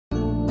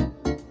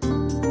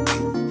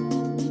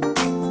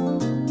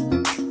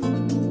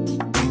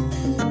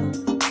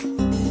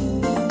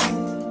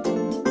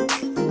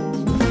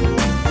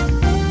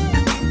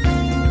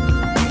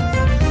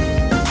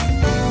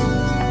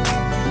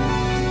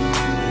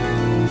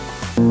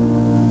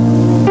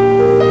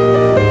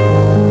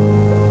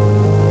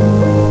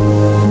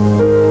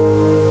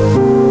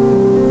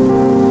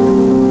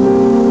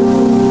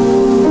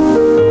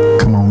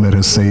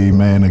say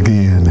amen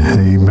again.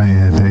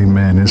 Amen.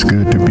 Amen. It's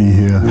good to be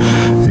here.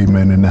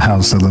 Amen. In the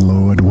house of the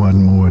Lord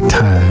one more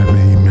time.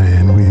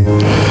 Amen. We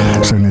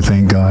certainly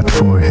thank God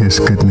for his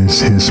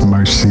goodness, his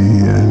mercy,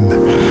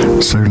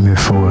 and certainly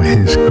for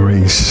his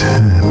grace.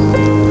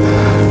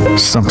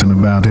 Something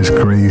about his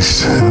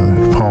grace.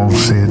 Paul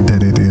said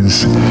that it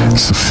is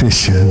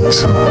sufficient.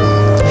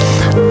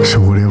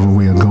 So whatever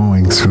we are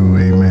going through,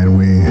 amen,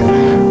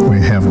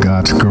 we have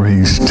God's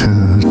grace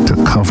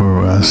to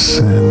cover us.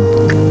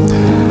 And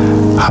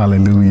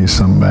hallelujah,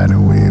 somebody,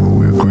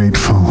 we're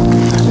grateful,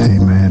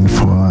 amen,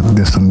 for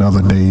this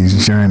another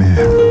day's journey.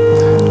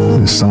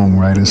 The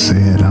songwriter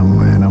said,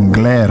 I'm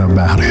glad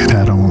about it.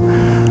 I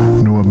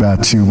don't know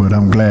about you, but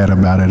I'm glad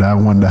about it. I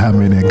wonder how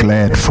many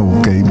glad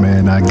folk,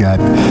 amen, I got,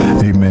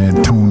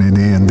 amen, tuning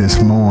in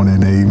this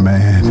morning,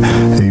 amen,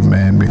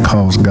 amen,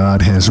 because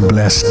God has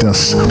blessed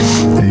us,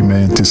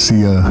 amen, to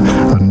see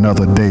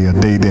another day, a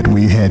day that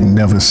we had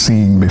never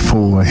seen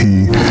before.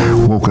 He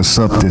woke us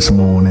up this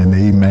morning,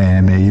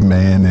 amen,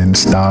 amen, and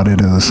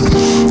started us,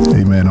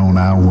 amen, on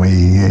our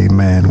way,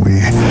 amen.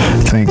 We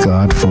thank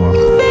God for,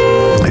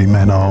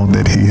 amen, all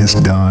that he has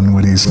done,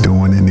 what he's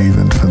doing, and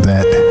even for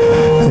that,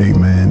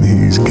 amen,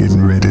 he's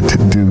getting ready to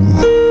do.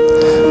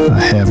 I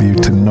have you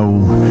to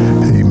know,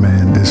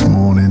 amen, this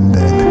morning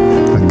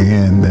that,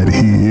 again, that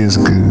he is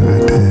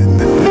good.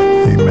 And,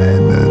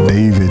 amen,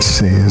 David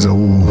says,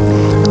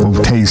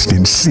 oh, taste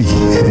and see,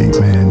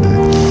 amen.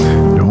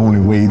 The only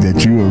way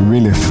that you will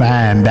really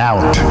find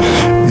out,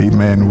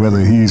 amen, whether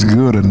he's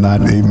good or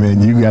not,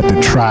 amen, you got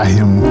to try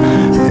him,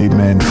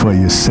 amen, for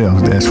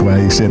yourself. That's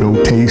why he said,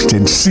 oh, taste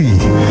and see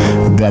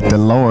that the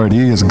Lord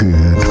is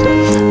good.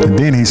 And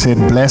then he said,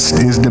 blessed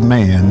is the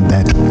man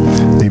that,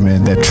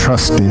 amen, that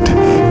trusted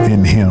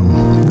in him.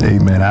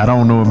 Amen. I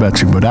don't know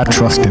about you, but I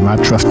trust him. I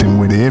trust him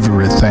with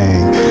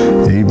everything.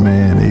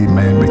 Amen.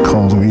 Amen.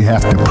 Because we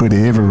have to put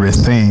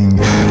everything,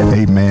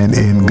 amen,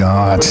 in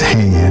God's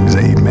hands.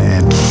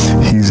 Amen.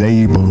 He's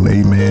able,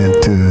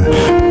 amen,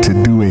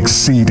 to do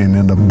exceeding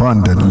and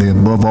abundantly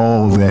above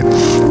all that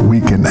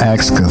we can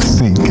ask or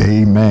think.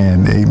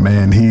 Amen.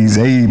 Amen. He's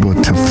able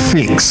to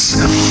fix,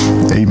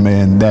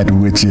 amen, that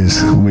which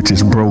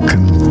is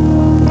broken.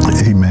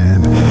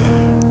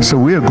 Amen. So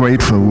we're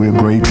grateful,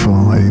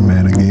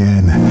 amen,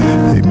 again,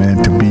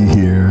 amen, to be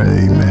here,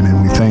 amen,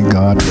 and we thank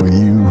God for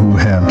you who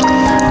have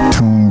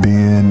tuned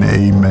in,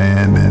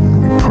 amen,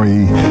 and we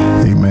pray,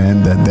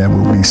 amen, that there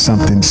will be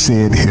something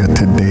said here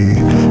today,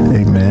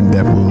 amen,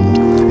 that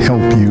will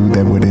help you,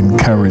 that would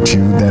encourage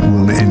you, that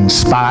will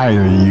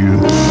inspire you,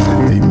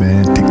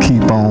 amen, to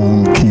keep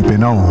on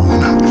keeping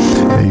on,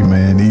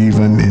 amen,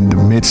 even in the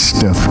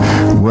midst of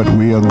what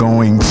we are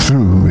going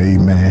through,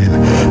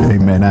 amen,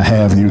 amen. I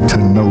have you to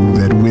know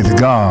that with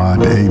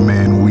God,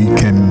 amen, we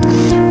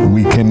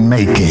can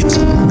make it,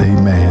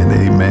 amen,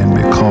 amen,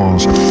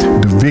 because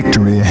the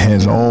victory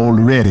has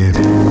already,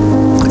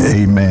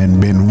 amen,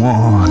 been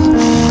won,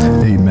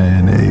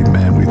 amen,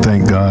 amen. We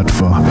thank God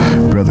for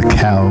Brother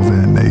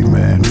Calvin,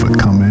 amen, for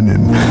coming,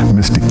 and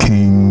Mr.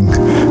 King,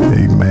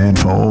 amen,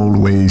 for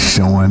always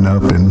showing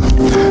up, and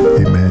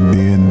amen,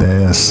 being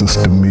there,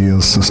 Sister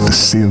Mills, Sister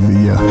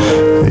Sylvia,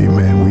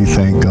 amen. We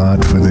thank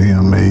God for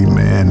them,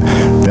 amen.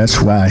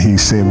 That's why he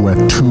said where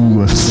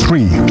 2 or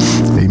 3,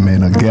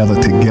 amen, are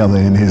gathered together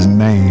in his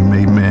name,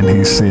 amen.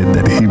 He said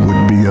that he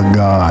would be a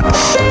God,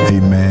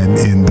 amen,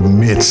 in the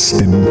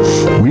midst.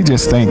 And we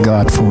just thank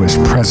God for his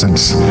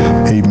presence,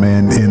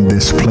 amen, in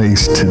this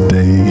place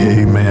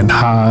today, amen.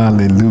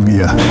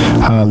 Hallelujah,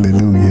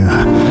 hallelujah.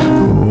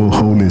 Oh,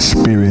 Holy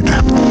Spirit,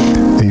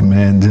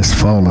 amen, just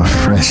fall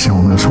afresh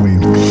on us. We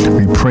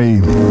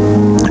pray,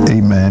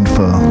 amen,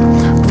 for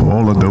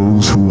all of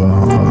those who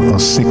are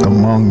sick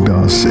among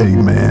us,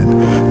 amen,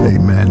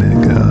 amen.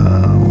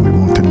 And we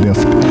want to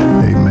lift,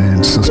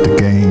 amen, Sister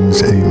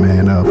Gaines,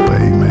 amen, up,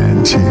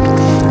 amen.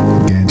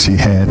 She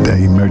had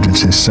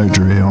emergency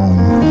surgery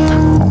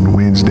on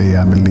Wednesday,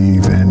 I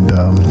believe, and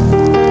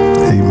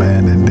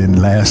amen. And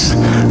then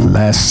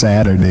last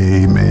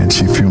Saturday, amen,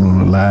 she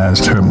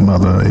funeralized her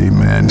mother,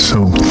 amen.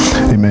 So,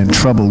 amen,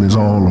 trouble is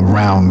all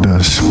around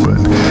us, but,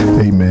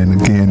 amen,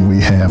 again, we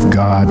have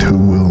God who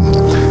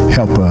will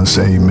help us,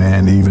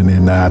 amen, even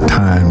in our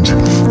times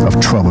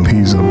of trouble.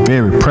 He's a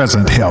very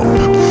present help,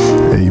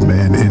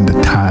 amen, in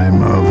the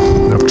time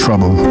of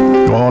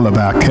trouble. All of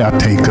our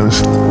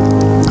caretakers,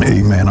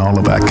 amen, all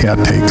of our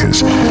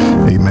caretakers,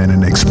 amen,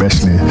 and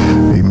especially,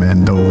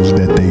 amen, those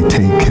that they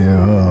take care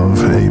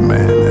of,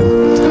 amen.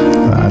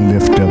 And I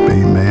lift up,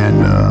 amen,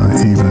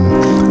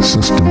 even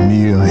Sister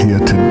Mia here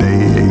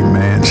today,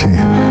 amen.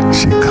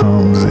 She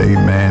comes,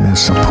 amen, and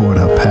support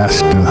her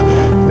pastor,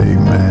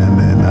 amen,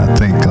 and I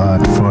thank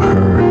God for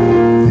her,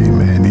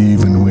 amen,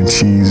 even when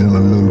she's in a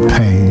little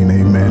pain,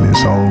 amen.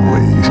 It's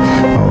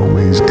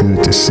always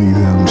good to see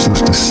them.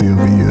 Sister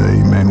Sylvia,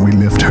 amen, we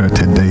lift her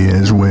today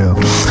as well,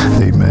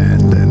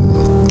 amen,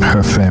 and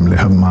her family,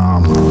 her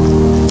mom,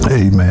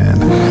 amen.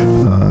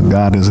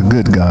 God is a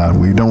good God.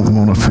 We don't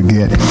want to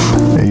forget,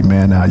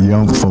 amen, our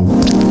young folk,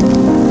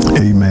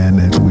 amen,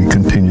 as we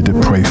continue to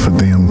pray for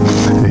them,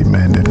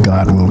 amen, that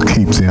God will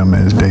keep them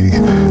as they,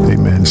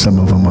 amen, some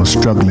of them are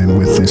struggling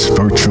with this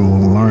virtual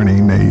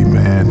learning,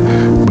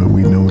 amen, but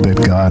we know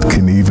that God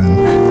can even,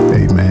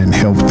 amen,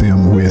 help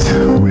them with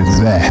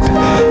that,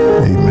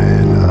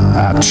 amen.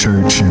 Our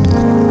church and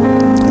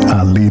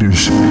our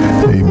leaders,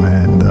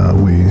 amen,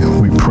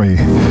 we pray,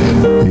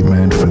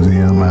 amen, for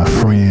them, our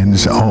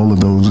friends, all of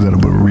those that are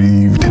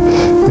bereaved,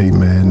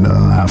 amen,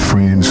 our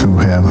friends who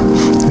have,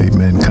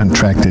 amen,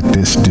 contracted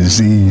this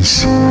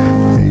disease,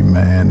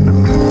 amen,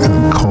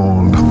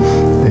 called,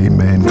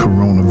 amen,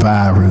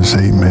 coronavirus,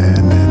 amen,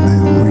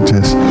 and we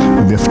just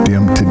lift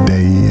them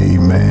today,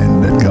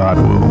 amen, that God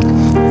will,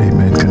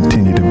 amen,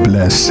 continue to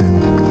bless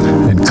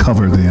and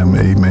cover them,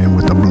 amen,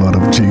 with the blood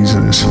of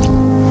Jesus.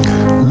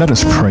 Let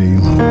us pray.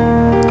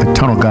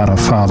 Eternal God, our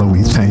Father,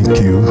 we thank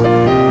you.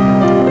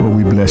 Lord,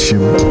 we bless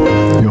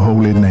your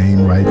holy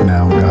name right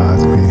now, God.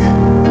 We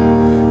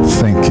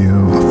thank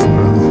you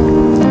for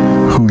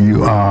who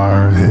you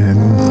are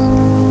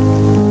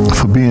and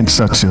for being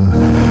such a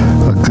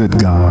good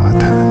God.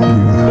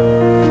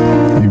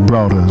 You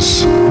brought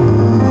us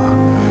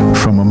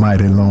from a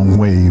mighty long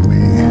way.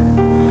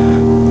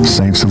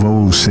 Saints of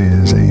old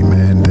says,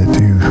 amen, that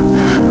you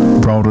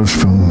brought us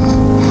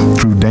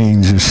through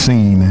danger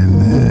seen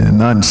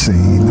and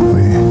unseen.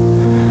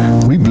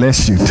 We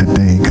bless you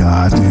today,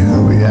 God.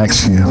 We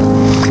ask you,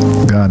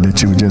 God,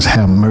 that you would just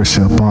have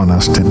mercy upon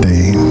us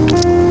today,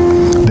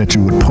 that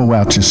you would pour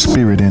out your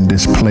spirit in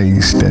this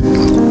place, that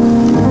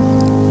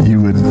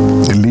you would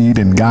lead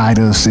and guide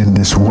us in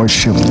this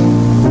worship.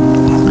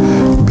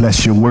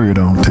 Bless your word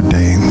on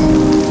today.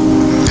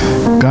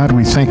 God,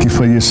 we thank you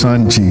for your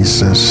son,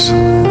 Jesus,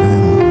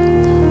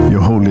 and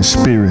your Holy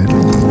Spirit.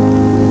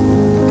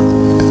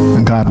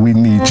 And God, we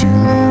need you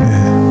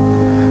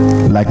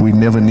like we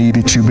never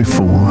needed you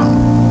before.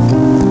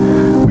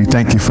 We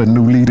thank you for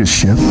new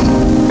leadership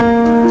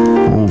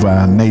over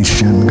our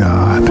nation,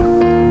 God.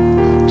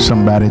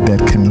 Somebody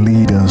that can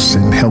lead us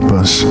and help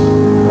us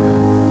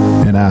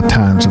in our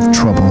times of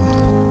trouble.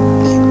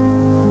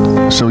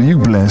 So you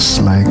bless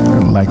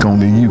like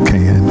only you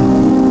can.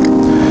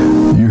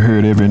 You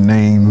heard every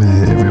name,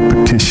 every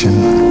petition,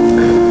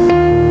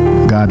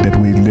 God, that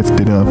we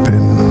lifted up,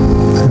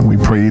 and we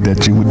pray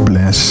that you would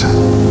bless.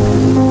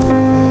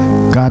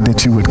 God,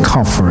 that you would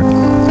comfort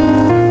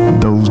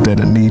those that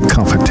need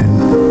comforting,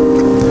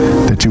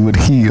 that you would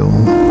heal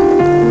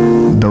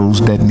those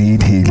that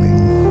need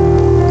healing.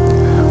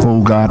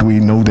 Oh God, we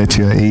know that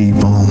you're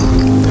able.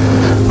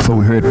 For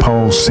we heard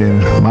Paul say,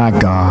 my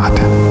God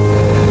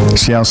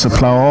shall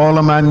supply all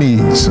of my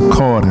needs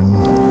according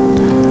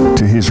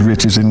to his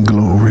riches and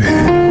glory.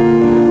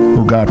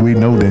 Oh God, we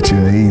know that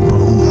you're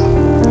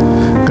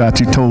able. God,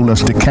 you told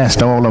us to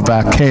cast all of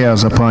our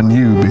cares upon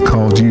you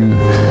because you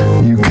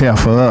care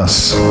for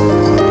us.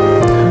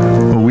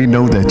 Oh, we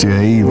know that you're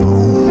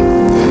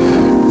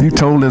able. You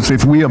told us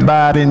if we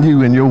abide in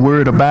you and your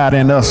word abide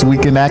in us, we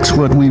can ask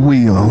what we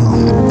will.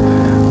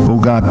 Oh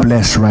God,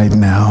 bless right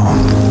now.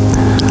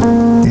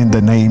 In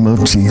the name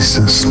of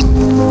Jesus.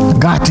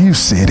 God, you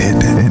said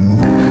it,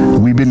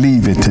 and we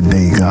believe it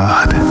today,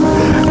 God.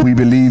 We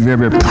believe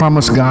every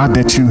promise, God,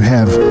 that you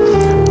have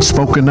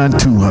spoken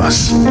unto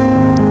us.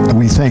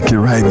 We thank you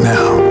right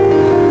now.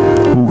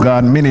 Oh,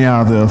 God, many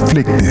are the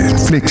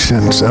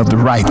afflictions of the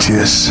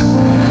righteous.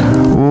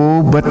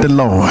 Oh, but the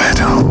Lord,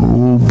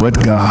 oh,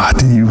 but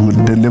God, you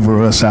will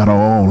deliver us out of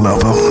all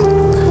of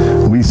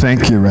them. We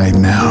thank you right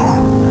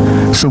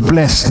now. So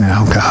bless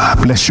now,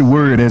 God. Bless your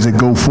word as it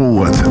go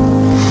forth.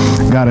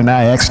 God, and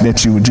I ask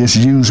that you would just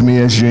use me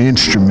as your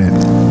instrument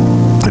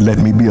and let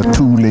me be a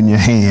tool in your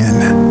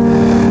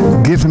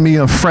hand. Give me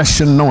a fresh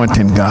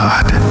anointing,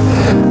 God.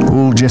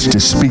 Oh, just to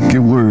speak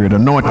your word.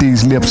 Anoint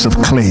these lips of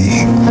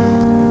clay.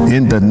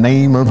 In the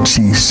name of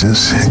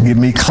Jesus, give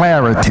me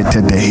clarity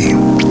today.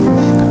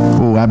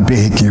 Oh, I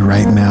beg you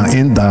right now,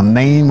 in the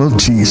name of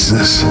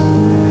Jesus,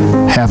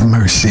 have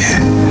mercy.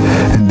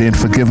 And then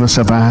forgive us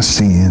of our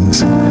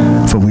sins,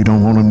 for we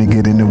don't want them to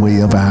get in the way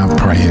of our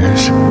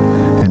prayers.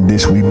 And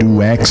this we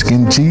do ask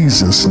in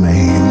Jesus'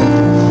 name.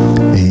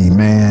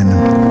 Amen.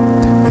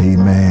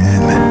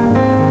 Amen.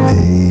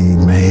 Amen.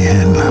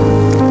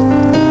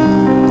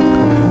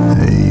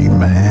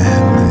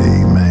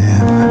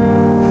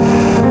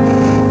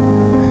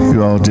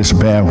 Just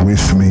bear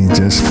with me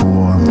just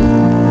for,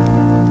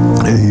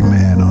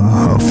 amen,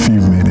 a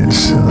few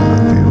minutes. If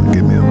you'll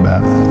give me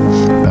about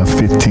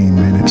 15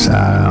 minutes,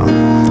 I'll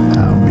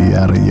be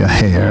out of your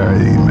hair,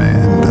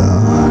 amen.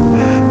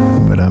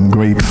 But I'm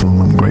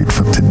grateful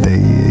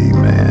today,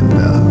 amen,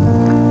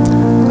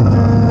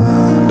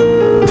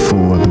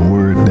 for the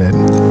word that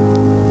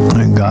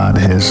God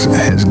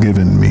has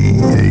given me,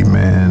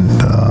 amen.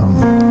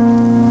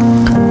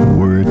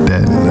 Word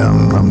that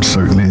I'm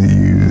certainly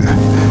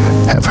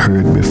have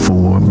heard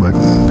before, but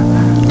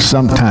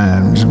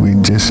sometimes we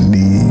just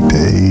need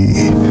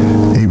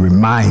a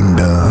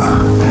reminder,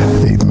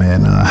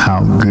 amen,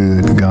 how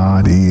good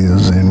God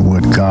is and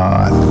what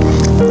God,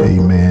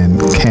 amen,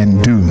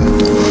 can do.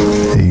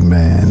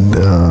 Amen.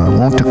 I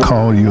want to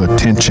call your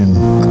attention,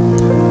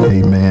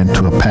 amen,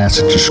 to a passage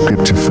passage of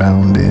scripture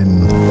found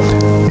in,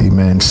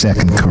 amen, 2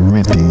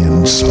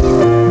 Corinthians. 2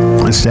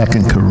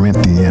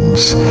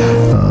 Corinthians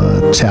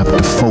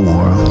chapter 4.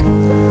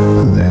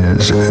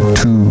 There's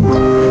two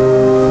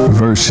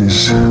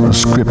verses of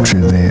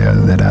scripture there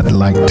that I'd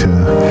like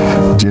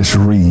to just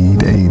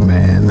read.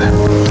 Amen.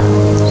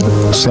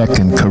 2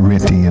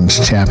 Corinthians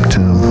chapter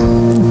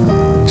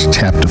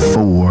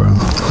 4.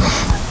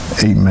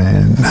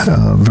 Amen.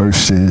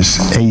 Verses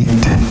 8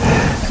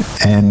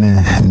 and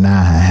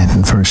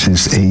 9.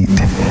 Verses 8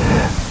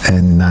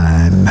 and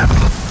 9.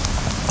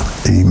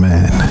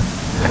 Amen.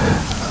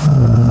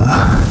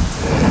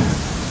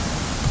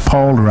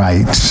 Paul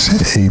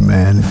writes,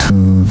 amen,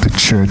 to the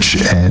church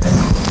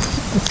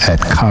at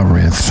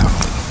Corinth.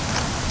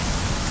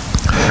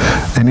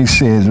 And he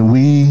says,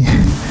 we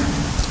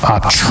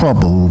are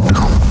troubled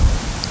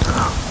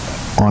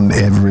on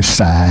every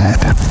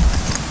side,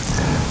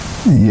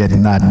 yet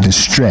not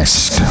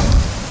distressed.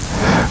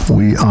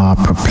 We are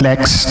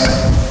perplexed,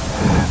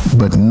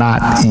 but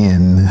not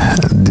in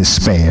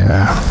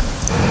despair.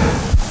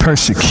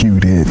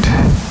 Persecuted,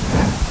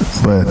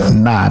 but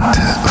not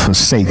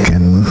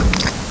forsaken.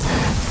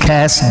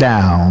 Cast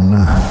down,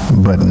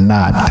 but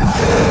not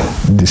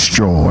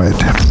destroyed.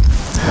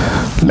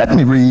 Let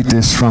me read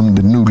this from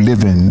the New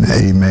Living,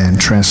 amen,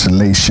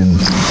 translation.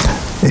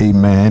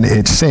 Amen.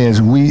 It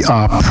says, we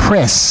are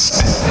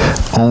pressed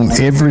on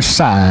every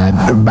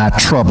side by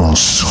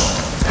troubles,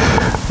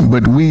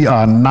 but we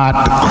are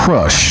not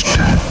crushed.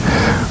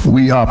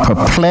 We are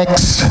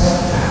perplexed,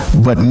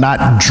 but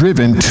not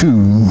driven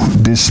to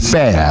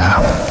despair.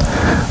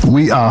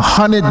 We are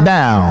hunted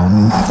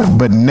down,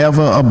 but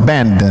never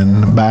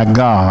abandoned by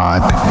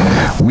God.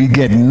 We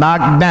get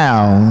knocked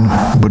down,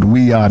 but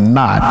we are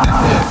not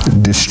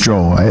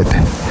destroyed.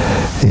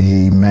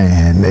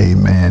 Amen.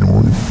 Amen.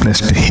 We're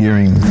blessed to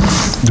hearing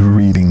the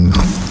reading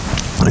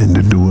and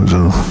the doers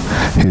of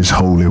his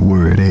holy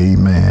word.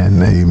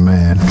 Amen.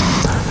 Amen.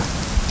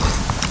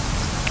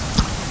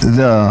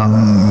 The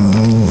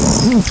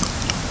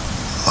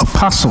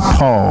Apostle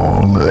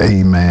Paul,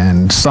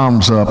 amen,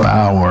 sums up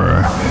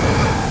our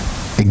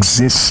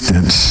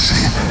existence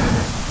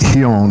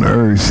here on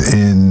earth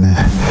in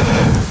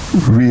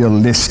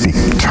realistic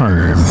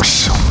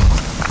terms.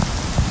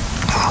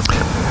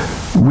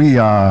 We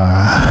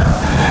are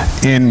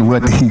in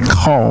what he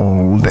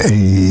called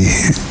a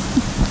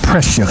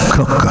pressure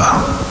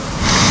cooker.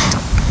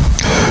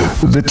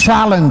 The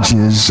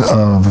challenges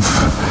of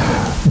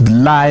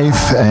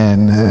life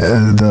and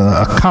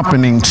the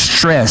accompanying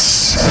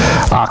stress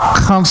are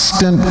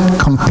constant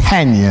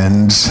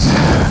companions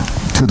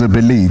to the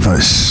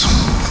believers.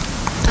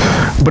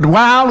 But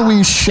while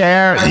we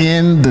share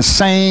in the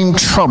same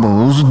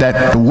troubles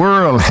that the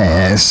world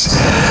has,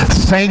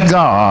 thank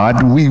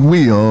God we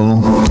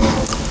will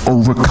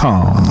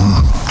overcome.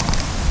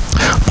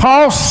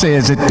 Paul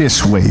says it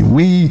this way: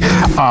 we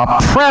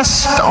are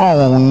pressed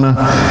on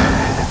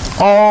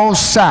all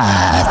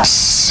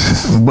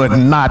sides, but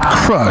not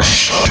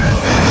crushed.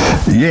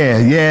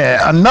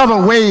 Yeah.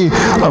 Another way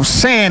of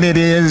saying it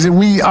is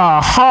we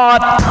are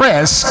hard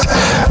pressed,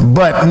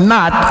 but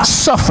not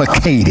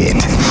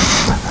suffocated.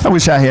 I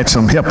wish I had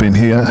some help in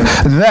here.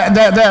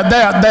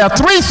 There are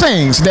three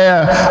things.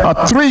 There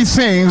are three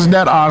things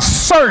that are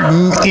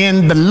certain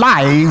in the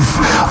life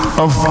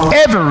of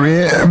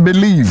every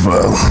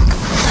believer.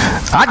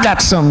 I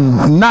got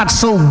some not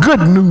so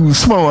good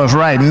news for us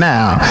right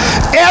now.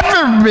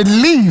 Every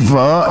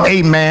believer,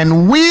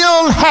 amen,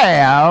 will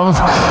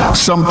have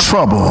some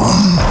trouble.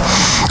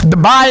 The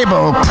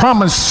Bible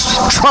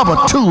promised trouble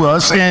to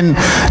us in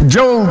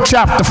Job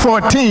chapter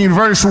 14,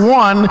 verse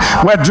 1,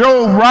 where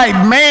Job writes,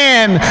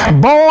 man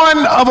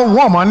born of a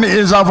woman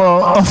is of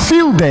a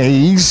few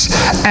days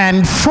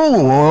and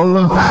full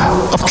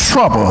of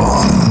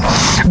trouble.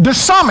 The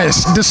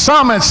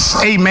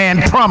psalmist,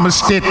 amen,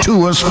 promised it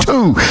to us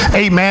too.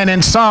 Amen.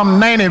 In Psalm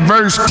 90,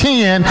 verse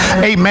 10,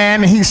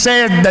 amen, he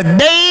said, the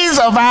days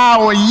of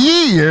our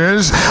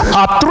years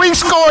are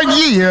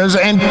 80 years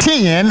and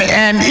 10,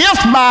 and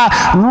if by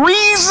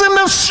reason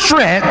of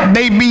strength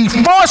they be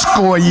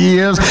 80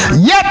 years,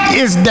 yet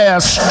is there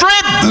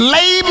strength,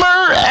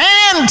 labor,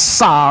 and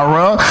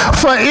sorrow,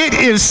 for it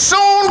is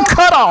soon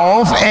cut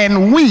off,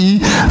 and we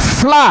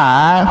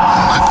fly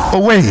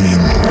away.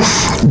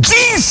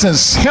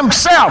 Jesus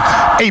himself,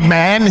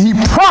 amen, he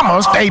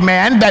promised,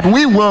 amen, that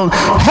we will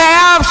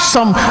have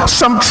some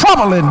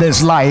trouble in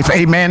this life,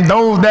 amen.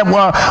 Those that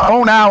were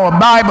on our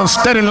Bible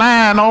study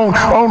line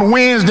on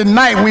Wednesday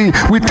night,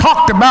 we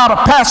talked about a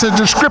passage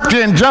of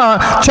scripture in John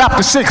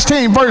chapter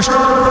 16, verse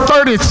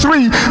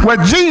 33, where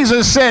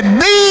Jesus said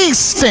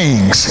these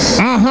things.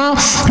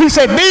 He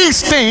said, these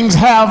these things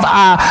have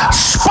I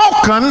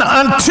spoken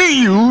unto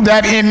you,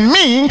 that in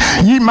me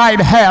ye might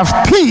have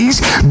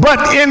peace,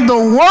 but in the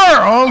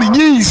world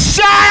ye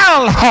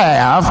shall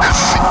have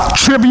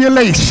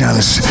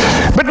tribulations.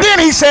 But then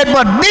he said,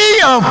 but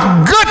be of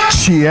good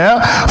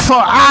cheer,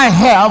 for I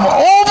have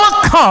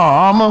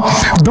overcome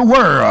the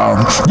world.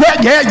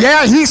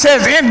 Yeah. He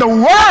says, in the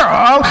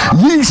world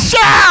ye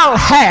shall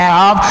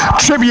have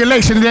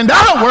tribulations. In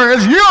other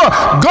words, you're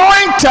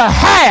going to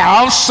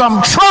have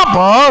some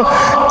trouble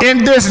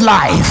in this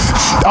life.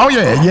 Oh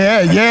yeah.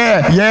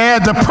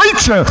 The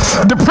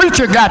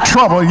preacher got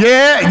trouble.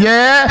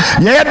 Yeah.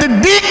 The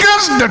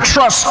deacons, the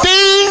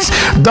trustees,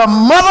 the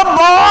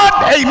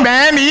motherboard,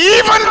 amen.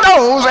 Even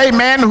those,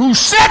 amen, who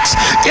sits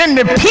in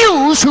the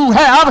pews, who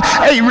have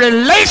a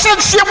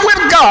relationship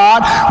with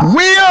God,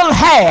 will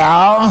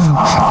have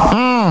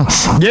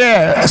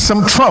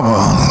some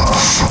trouble.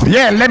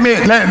 Yeah, let me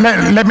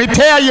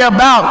tell you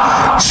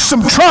about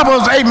some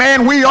troubles,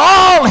 amen, we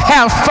all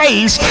have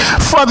faced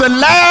for the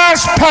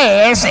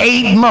past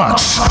 8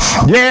 months.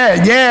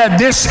 Yeah,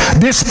 this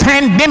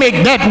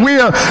pandemic that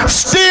we're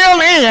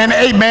still in,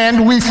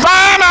 amen, we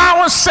find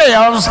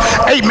ourselves,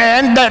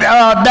 amen, that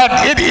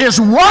it is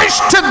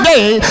worse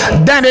today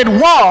than it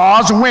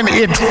was when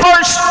it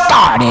first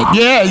started.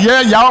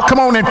 Yeah, y'all come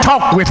on and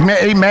talk with me,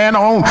 amen.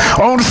 On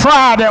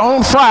Friday,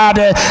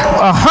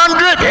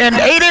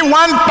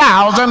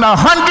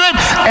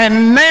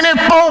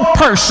 181,194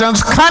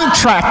 persons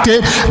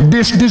contracted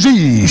this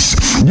disease.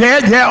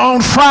 Yeah,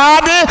 on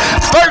Friday,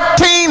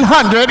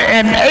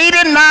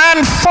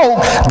 1,389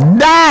 folk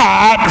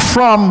died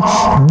from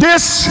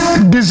this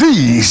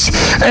disease.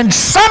 And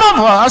some of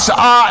us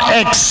are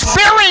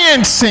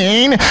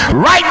experiencing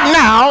right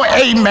now,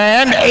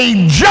 amen,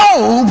 a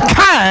Job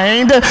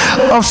kind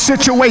of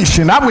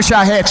situation. I wish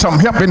I had some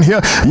help in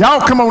here.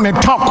 Y'all come on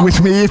and talk with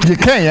me if you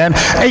can.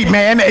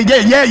 Amen.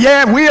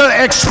 Yeah, we are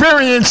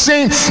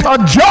experiencing a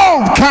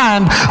Job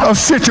kind of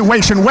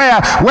situation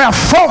where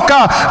folk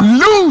are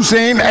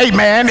losing,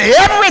 amen,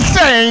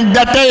 everything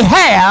that they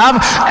have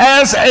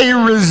as a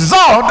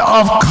result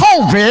of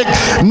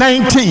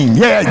COVID-19.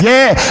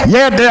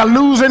 Yeah, they're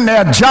losing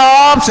their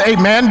jobs,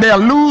 amen. They're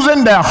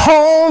losing their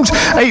homes,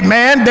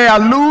 amen. They are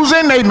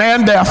losing,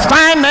 amen, their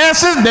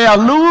finances. They are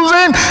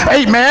losing,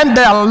 amen,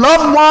 their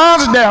loved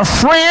ones, their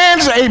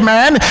friends,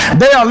 amen.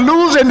 They are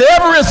losing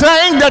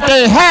everything that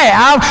they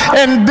have.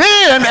 And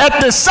then at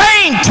the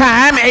same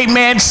time,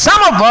 amen,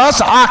 some of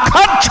us are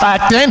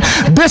contracting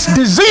this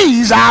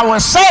disease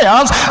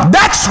ourselves.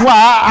 That's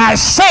why I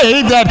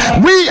say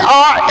that we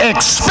are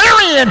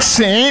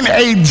experiencing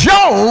a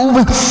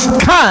Job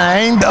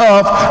kind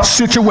of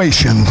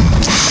situation.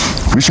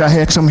 Wish I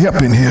had some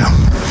help in here.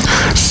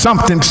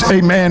 Something,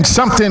 amen,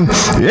 something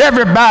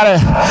everybody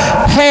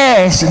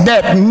has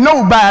that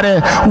nobody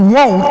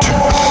wants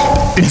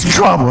is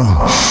trouble.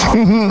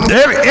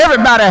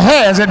 Everybody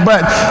has it,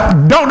 but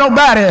don't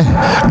nobody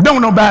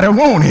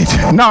want it.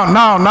 No.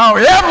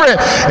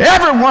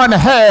 Everyone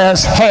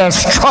has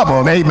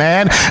trouble,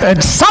 amen.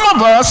 And some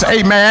of us,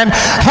 amen,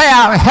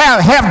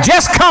 have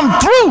just come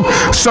through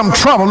some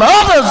trouble.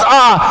 Others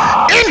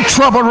are in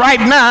trouble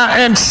right now,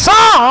 and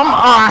some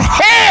are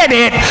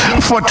headed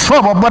for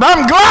trouble. But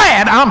I'm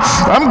glad I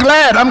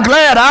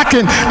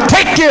can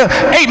take you,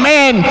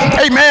 amen,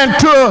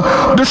 to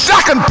the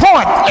second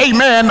point,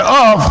 amen,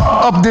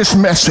 of this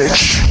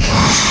message.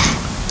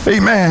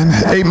 Amen,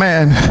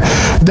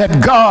 that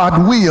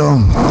God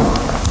will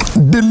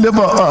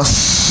deliver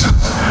us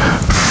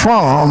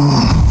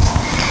from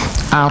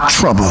our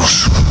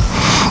troubles.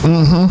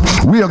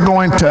 We are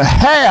going to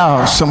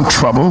have some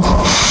trouble,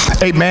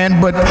 amen,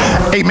 but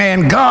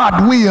amen,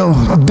 God will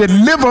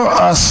deliver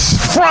us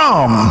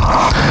from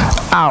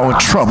our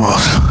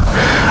troubles.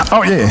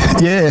 Oh yeah.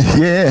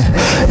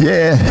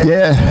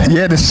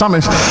 The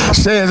psalmist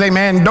says,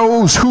 amen,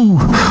 those who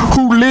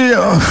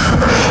live,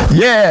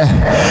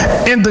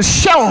 in the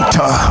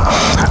shelter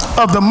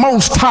of the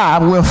Most High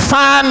will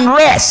find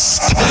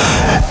rest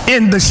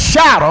in the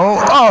shadow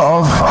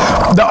of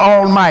the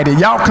Almighty.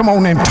 Y'all come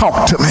on and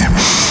talk to me.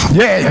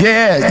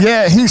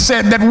 Yeah. He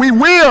said that we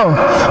will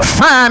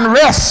find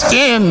rest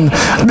in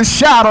the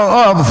shadow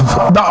of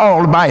the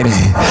Almighty.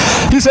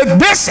 He said,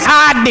 this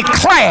I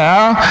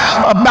declare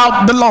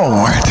about the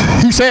Lord.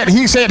 He said,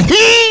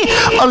 He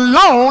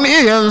alone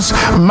is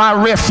my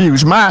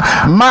refuge, my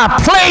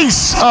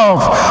place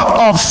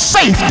of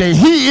safety.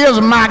 He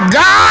is my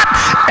God,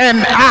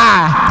 and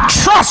I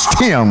trust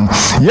him.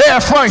 Yeah,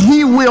 for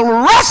he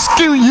will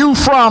rescue you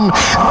from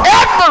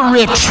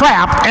every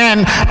trap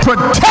and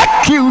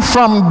protect you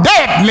from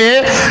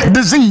deadly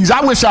disease.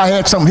 I wish I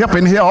had some help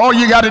in here. All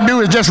you got to do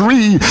is just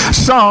read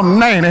Psalm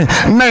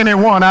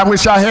 91. I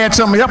wish I had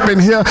some help in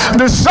here.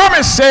 The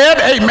psalmist said,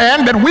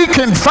 amen, that we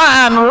can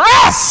find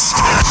rest.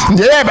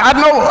 Yeah, I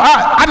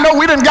know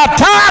we done got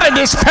tired of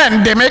this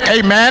pandemic,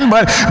 amen,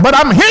 but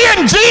I'm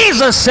hearing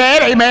Jesus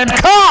said, amen,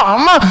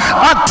 come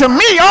unto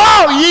me,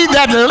 all ye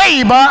that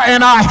labor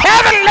and are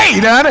heavy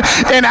laden,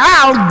 and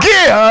I'll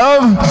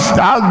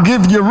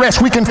give you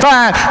rest. We can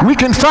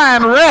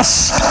find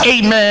rest,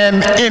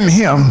 amen, in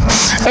him.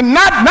 And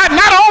not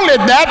only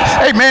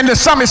that, amen, the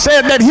psalmist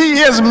said that he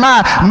is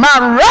my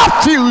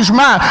refuge,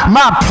 my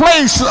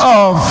place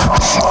of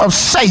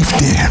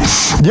safety.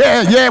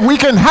 Yeah, we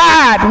can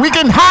hide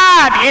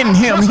in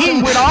him.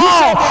 He said,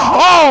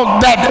 all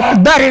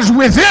that is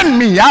within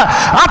me,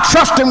 I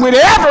trust him with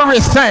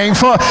everything,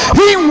 for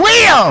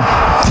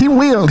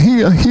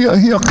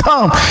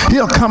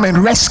he'll come and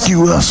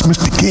rescue us,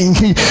 Mr. King.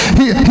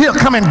 He'll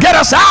come and get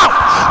us out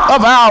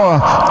of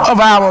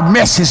our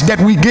messes that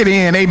we get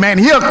in, amen.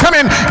 He'll come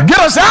and get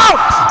us out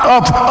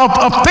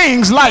of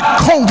things like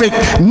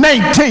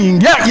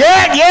COVID-19.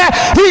 Yeah.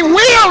 He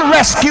will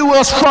rescue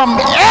us from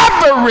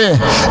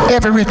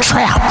every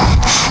trap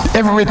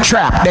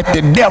that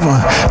the devil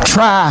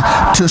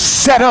try to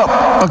set up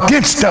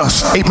against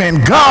us.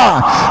 Amen.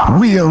 God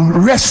will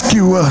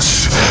rescue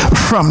us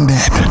from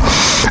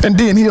that. And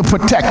then he'll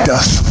protect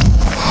us.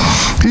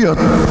 He'll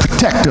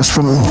protect us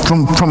from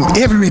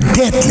every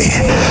deadly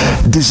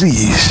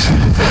disease.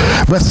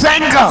 But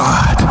thank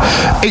God,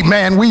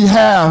 amen, we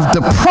have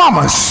the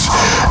promise,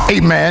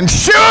 amen,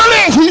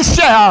 surely he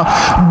shall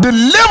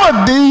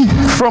deliver thee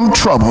from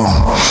trouble.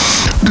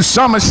 The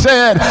psalmist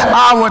said,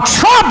 our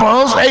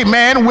troubles,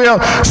 amen, will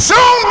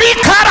soon be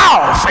cut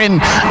off,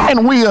 and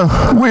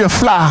we'll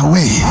fly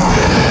away.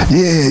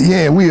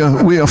 Yeah,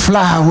 we'll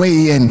fly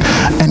away and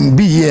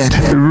be at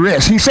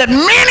rest. He said,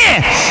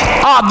 many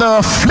are the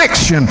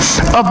afflictions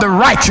of the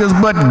righteous,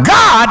 but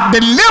God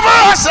deliver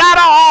us out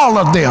of all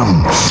of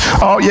them.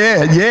 Oh,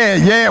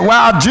 yeah.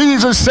 While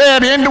Jesus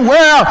said, in the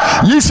world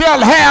you shall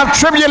have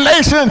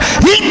tribulation,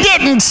 he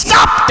didn't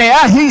stop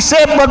there. He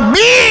said, but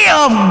be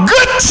of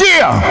good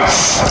cheer.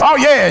 Oh,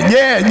 yeah.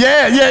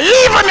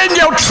 Even in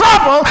your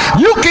trouble,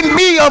 you can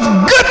be of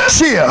good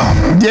cheer.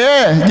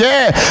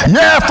 Yeah.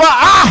 For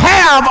I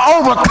have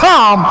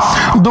overcome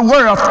the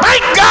world.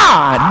 Thank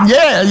God.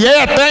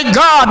 Yeah. Thank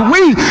God.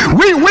 We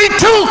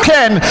too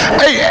can,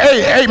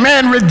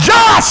 amen,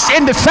 rejoice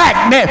in the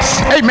fact that,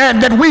 amen,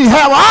 that we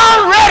have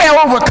already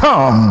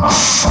overcome.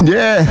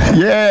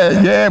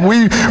 Yeah.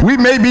 We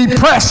may be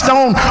pressed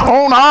on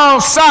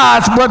all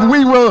sides, but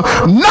we will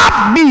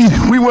not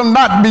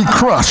be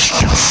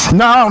crushed.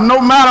 No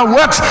matter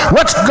what's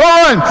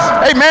going,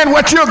 amen,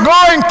 what you're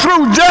going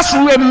through, just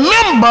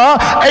remember,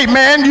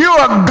 amen, you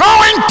are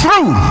going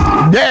through.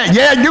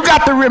 Yeah, you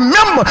got to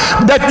remember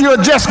that you're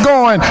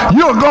going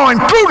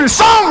through. The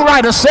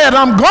songwriter said,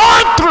 I'm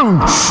going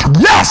through.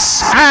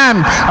 Yes,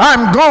 I'm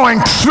going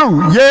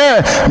through.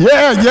 Yeah.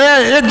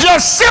 It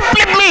just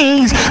simply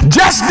means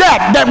just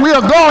that we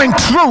are going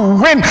through.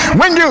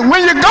 When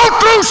you go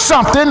through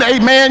something,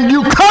 amen,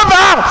 you come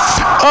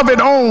out of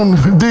it on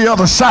the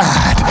other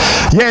side.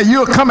 Yeah,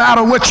 you'll come out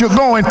of what you're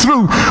going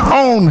through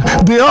on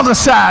the other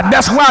side.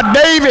 That's why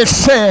David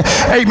said,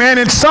 amen,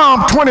 in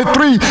Psalm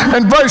 23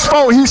 and verse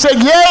 4, he said,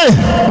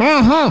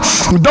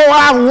 though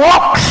I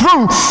walk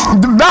through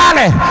the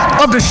valley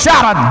of the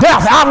shadow of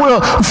death, I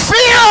will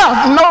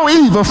fear no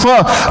evil,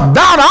 for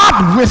thou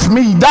art with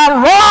me.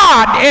 Thy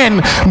rod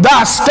and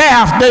thy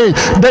staff,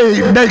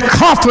 they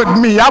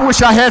comfort me. I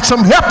wish I had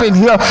some help in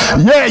here.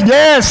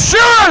 Yeah,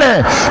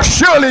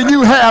 surely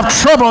you have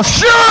trouble.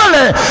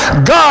 Surely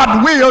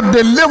God will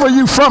deliver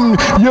you from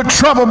your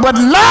trouble. But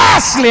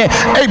lastly,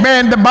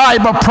 amen, the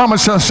Bible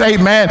promises,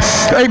 amen,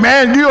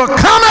 you'll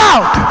come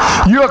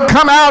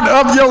out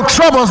of your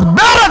troubles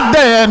better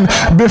than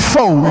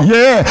before.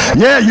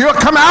 Yeah, you'll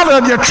come out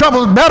of your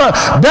troubles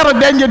better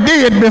than you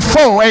did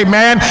before.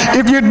 Amen.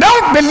 If you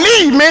don't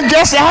believe me,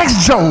 just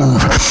ask Job.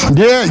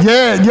 Yeah.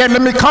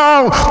 Let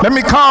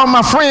me call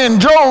my friend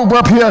Job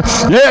up here.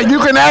 Yeah, you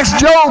can ask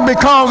Job,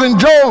 because in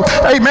Job,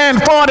 amen,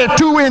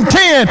 42 and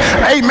 10,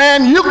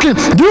 amen, you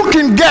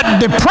can get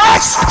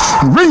depressed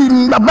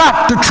reading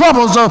about the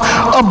troubles of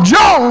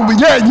Job.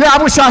 Yeah, I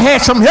wish I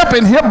had some help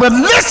in here, but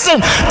listen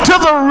to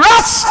the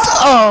rest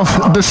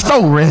of the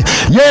story.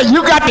 Yeah,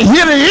 you got to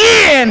hear the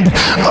end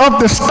of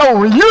the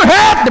story. You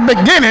had the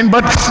beginning,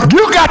 but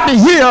you got to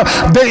hear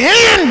the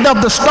end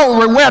of the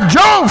story, where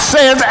Job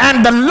says,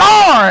 and the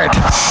Lord,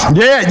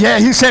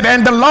 he said,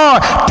 and the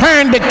Lord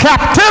turned the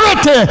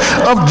captivity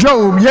of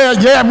Job.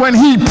 Yeah, when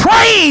he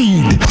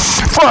prayed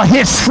for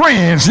his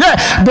friends. Yeah,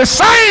 the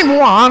same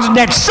ones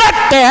that sat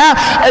there,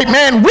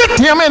 amen, with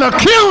him and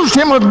accused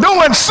him of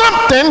doing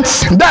something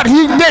that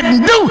he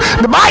didn't do.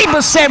 The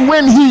Bible said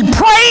when he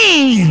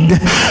prayed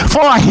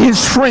for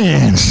his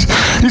friends,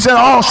 he said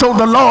also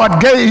the Lord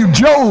gave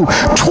Job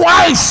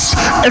twice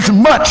as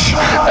much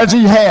as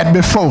he had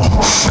before.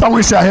 I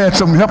wish I had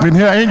some help in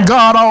here. Ain't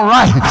God all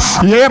right?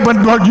 Yeah, but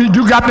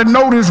you got to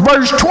notice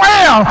verse 12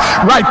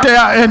 right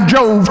there in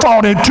Job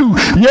 42.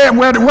 Yeah,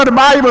 where the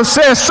Bible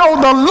says, so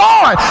the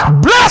Lord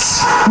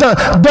blessed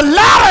the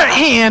latter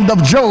end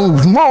of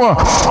Job's more,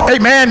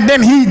 amen,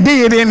 than he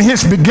did in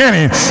his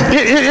beginning.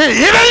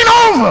 It ain't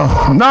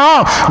over.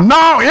 No,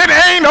 it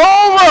ain't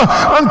over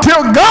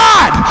until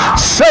God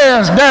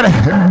says that,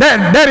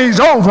 that he's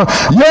over.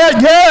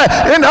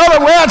 Yeah. In other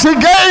words, he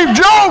gave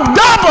Job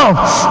double,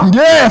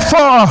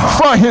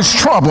 for his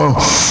trouble.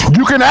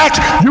 You can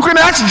ask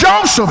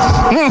Joseph.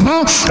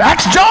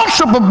 Ask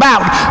Joseph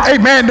about,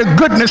 amen, the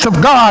goodness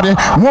of God, and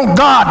won't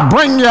God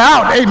bring you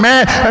out,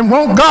 amen, and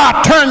won't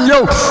God turn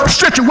your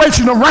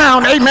situation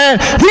around, amen.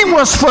 He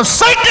was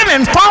forsaken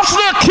and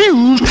falsely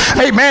accused,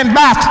 amen,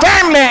 by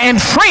family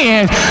and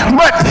friends,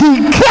 but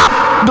he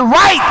kept the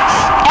right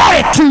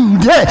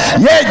attitude.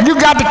 Yeah, you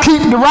got to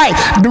keep the right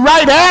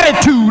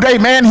attitude,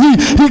 amen. He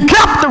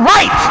kept the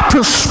right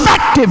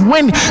perspective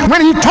when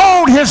he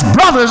told his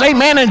brothers,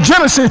 amen, in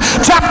Genesis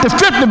chapter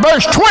 50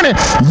 verse 20,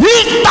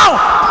 ye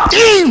thought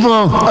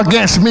evil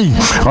against me.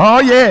 Oh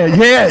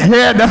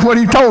yeah, that's what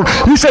he told.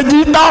 He said,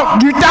 you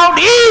thought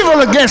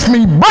evil against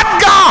me, but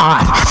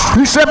God.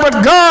 He said,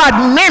 but God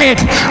meant it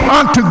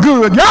unto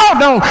good. Y'all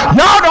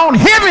don't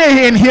hear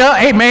me in here,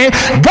 amen.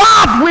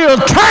 God will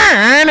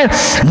turn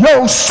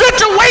your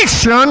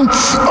situation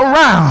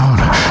around.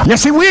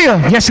 Yes, he will.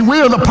 Yes, he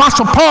will. The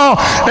Apostle Paul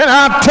in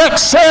our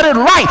text said it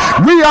right.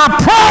 We are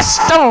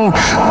pressed on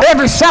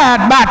every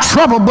side by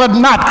trouble, but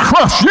not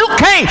crushed. You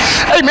can't,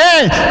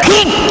 amen,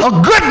 keep a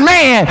good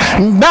man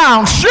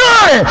down.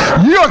 Surely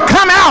you'll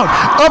come out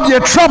of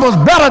your troubles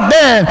better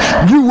than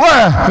you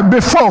were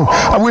before.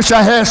 I wish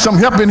I had some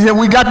help in here.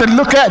 We got to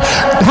look at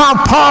how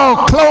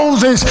Paul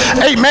closes,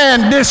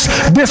 amen, this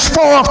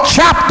fourth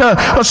chapter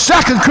of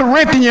 2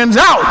 Corinthians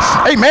out.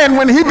 Amen.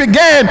 When he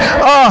began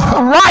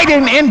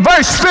writing in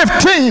verse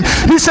 15,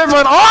 he said,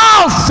 but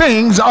all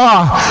things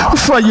are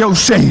for your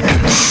sake.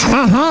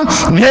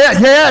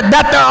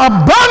 That the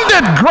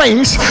abundant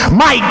grace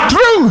might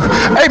through,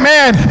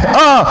 amen,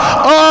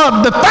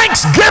 the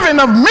thanksgiving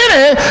of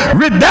many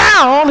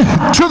redound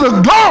to the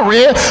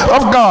glory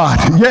of God.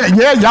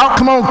 Yeah, y'all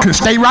come on,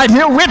 stay right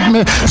here with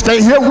me.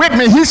 Stay here with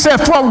me. He said,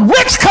 for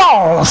which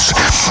cause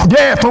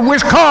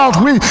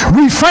we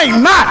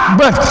faint not,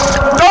 but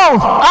though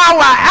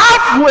our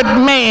outward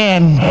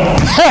man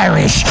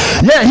perish.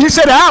 Yeah, he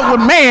said the outward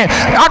man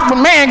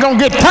gonna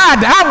get tired.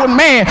 The outward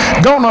man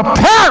gonna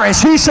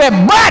perish. He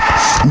said, but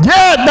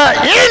the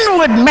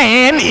inward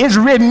man is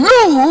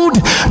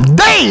renewed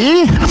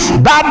day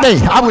by day.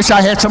 I wish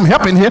I had some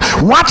help in here.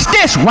 Watch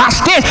this.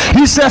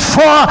 He said,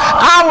 for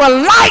our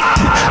light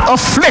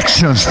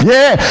afflictions,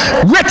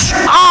 which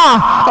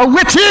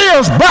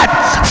is but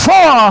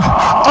for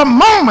a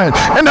moment.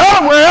 In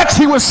other words,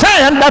 he was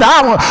saying that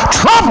our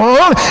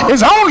trouble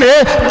is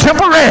only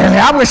temporary.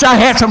 I wish I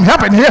had some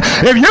help in here.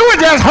 If you would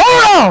just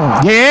hold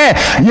on,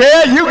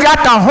 you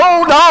got to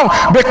hold on,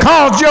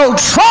 because your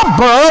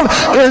trouble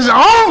is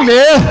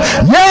only,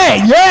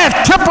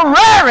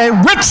 temporary,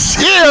 which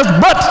is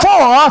but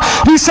for,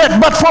 he said,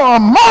 but for a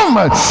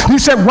moment. He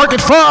said, work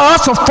it for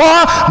us a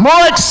far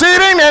more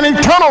exceeding and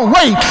eternal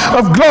weight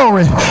of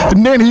glory.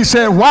 And then he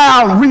said,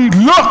 while we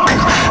look,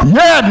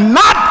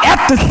 not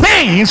at the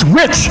things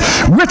which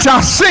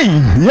are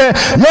seen.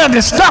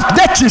 The stuff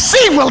that you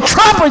see will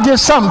trouble you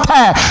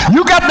sometimes.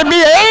 You got to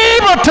be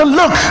able to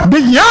look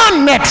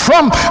beyond that,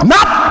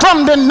 not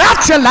from the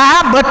natural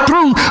eye, but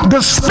through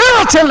the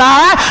spiritual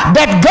eye,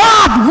 that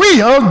God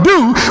will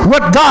do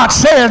what God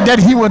said that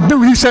he would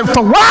do. He said,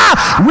 for why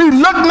we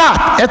look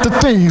not at the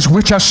things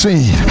which are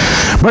seen,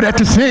 but at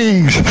the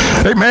things,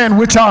 amen,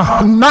 which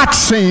are not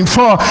seen.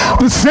 For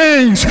the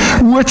things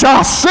which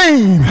are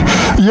seen,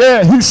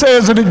 he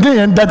says it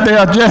again, that they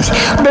are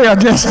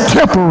just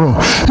temporal.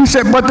 He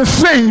said, but the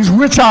things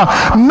which are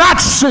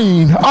not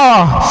seen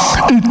are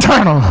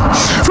eternal.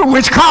 For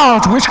which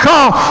cause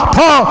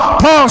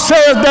Paul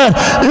says that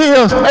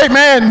is,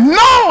 amen,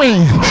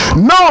 knowing,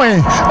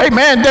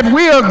 amen, that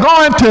we are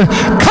going to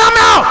come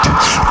out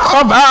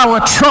of our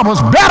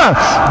troubles better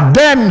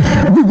than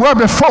we were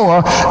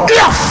before,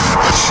 if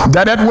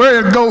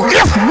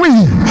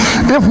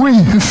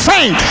we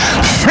faint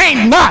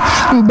not.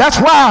 That's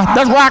why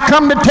I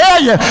come to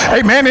tell you,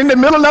 amen, in the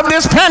middle of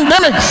this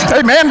pandemic,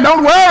 amen,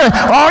 don't worry.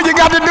 All you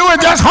got to do is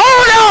just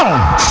hold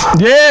on.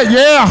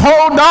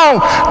 Hold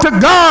on to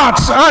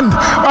God's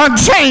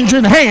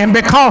unchanging hand,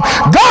 because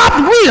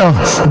God will,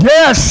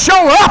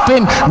 show up.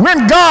 And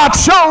when God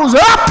shows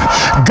up,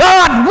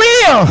 God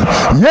will,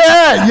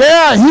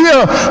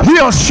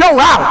 he'll show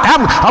out.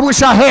 I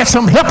wish I had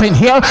some help in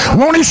here.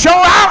 Won't he show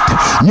out?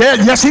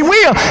 Yes, he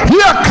will.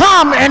 He'll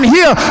come and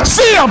he'll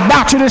see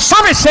about you.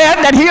 Somebody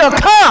said that he'll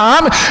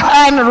come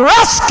and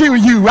rescue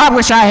you. I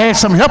wish I had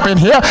some help in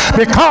here,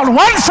 because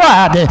one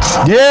Friday,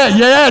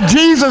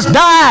 Jesus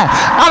died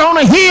out on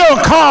a hill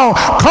called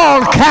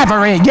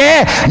Calvary.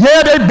 They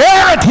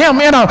buried him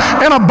in a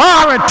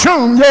borrowed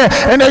tomb.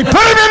 And they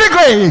put him in the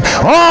grave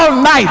all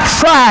night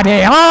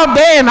Friday, all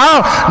day and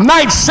all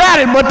night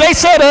Saturday. But they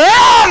said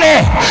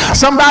early.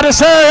 Somebody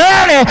said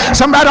early.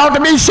 Somebody ought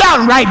to be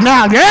shouting right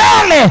now.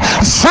 Early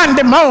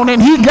Sunday morning,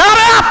 he got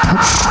up.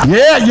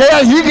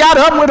 Yeah, he got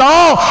up with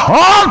all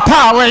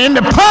power in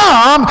the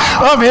palm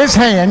of his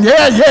hand.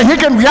 Yeah, he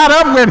got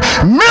up with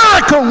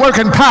miracle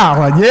working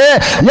power. Yeah,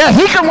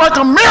 he can work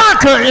a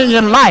miracle in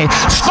your life.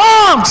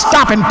 Storm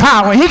stopping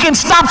power. He can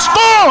stop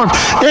storms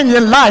in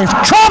your life.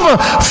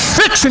 Trouble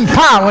fixing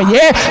power.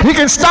 Yeah, he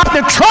can stop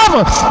the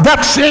trouble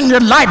that's in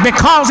your life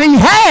because he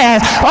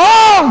has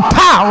all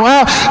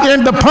power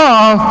in the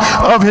palm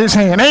of his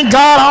hand. Ain't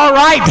God all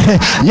right?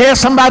 Yeah,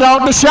 somebody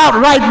ought to shout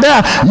right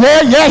there.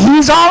 Yeah,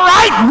 he's all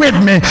right with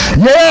me.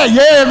 Yeah,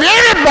 if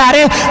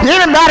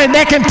anybody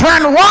that can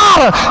turn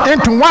water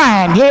into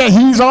wine, yeah,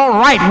 he's all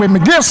right with me.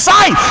 Give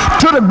sight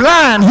to the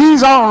blind,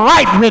 he's all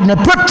right with me.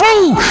 Put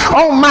food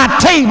on my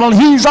table,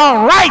 he's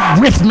all right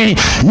with me.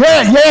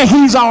 Yeah,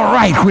 he's all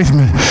right with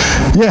me.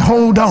 Yeah,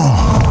 hold on.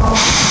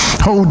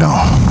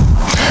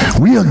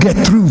 We'll get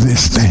through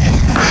this thing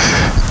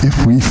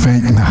if we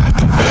faint not.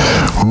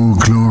 Oh,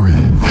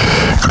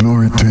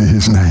 glory to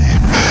his name.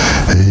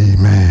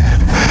 Amen.